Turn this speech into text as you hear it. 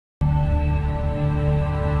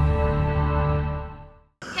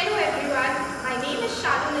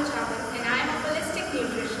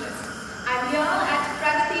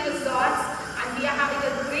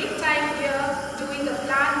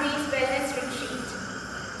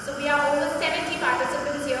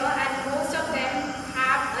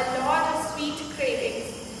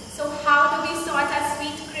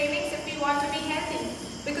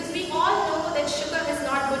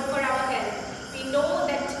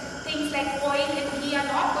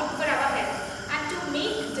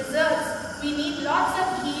We need lots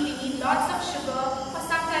of ghee, we need lots of sugar, or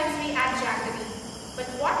sometimes we add jaggery. But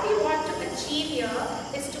what we want to achieve here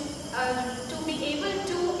is to be able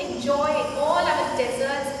to enjoy all our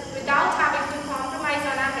desserts without having to compromise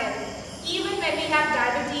on our health. Even when we have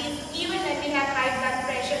diabetes, even when we have high blood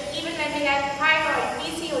pressure, even when we have thyroid,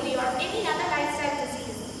 PCOD or any other lifestyle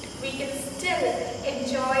disease, we can still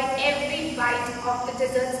enjoy every bite of the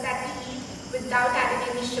desserts that we eat without adding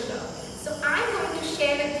any sugar. So I'm going to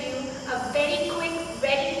share with you a very quick,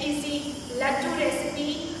 very easy laddu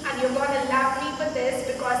recipe, and you're going to love me for this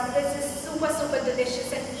because this is super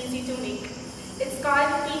delicious and easy to make. It's called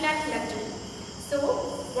peanut laddu. So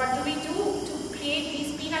what do we do to create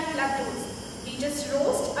these peanut laddus? We just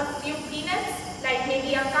roast a few peanuts, like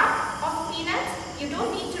maybe a cup of peanuts. You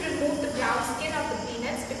don't need to remove the brown skin of the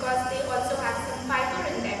peanuts because they also have some fiber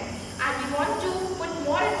in them. And we want to put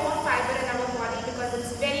more and more fiber in our body because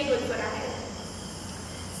it's very good for our health.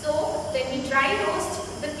 So when we dry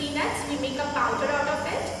roast the peanuts, we make a powder out of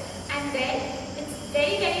it, and then it's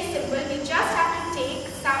very simple. We just have to take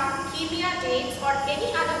some kimia dates or any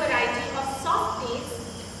other variety of soft dates.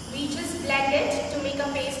 We just blend it to make a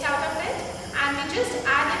paste out of it, and we just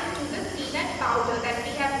add it to the peanut powder that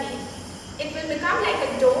we have made. It will become like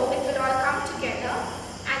a dough, it will all come together,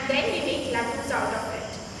 and then we make laddus out of it.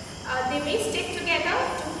 They may stick together.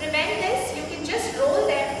 To prevent this, you can just roll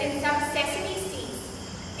them in some sesame seeds.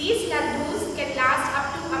 These laddus can last up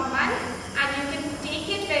to a month, and you can take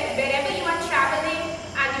it wherever you are traveling,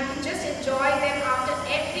 and you can just enjoy them after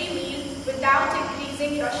every meal without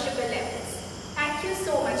increasing your sugar levels. Thank you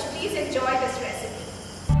so much. Please enjoy this recipe.